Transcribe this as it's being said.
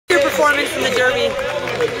performance in the Derby?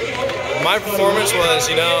 My performance was,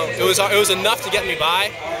 you know, it was enough to get me by,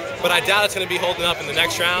 but I doubt it's going to be holding up in the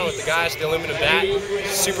next round with the guys with the aluminum bat.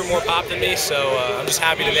 Super more pop than me, so I'm just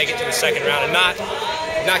happy to make it to the second round and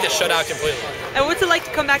not get shut out completely. And what's it like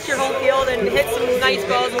to come back to your home field and hit some nice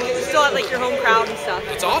balls and still have like your home crowd and stuff?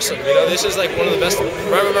 It's awesome. You know, this is like one of the best.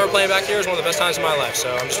 I remember playing back here is one of the best times of my life.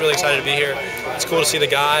 So I'm just really excited to be here. It's cool to see the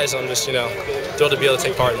guys. I'm just, you know, thrilled to be able to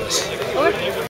take part in this. Okay.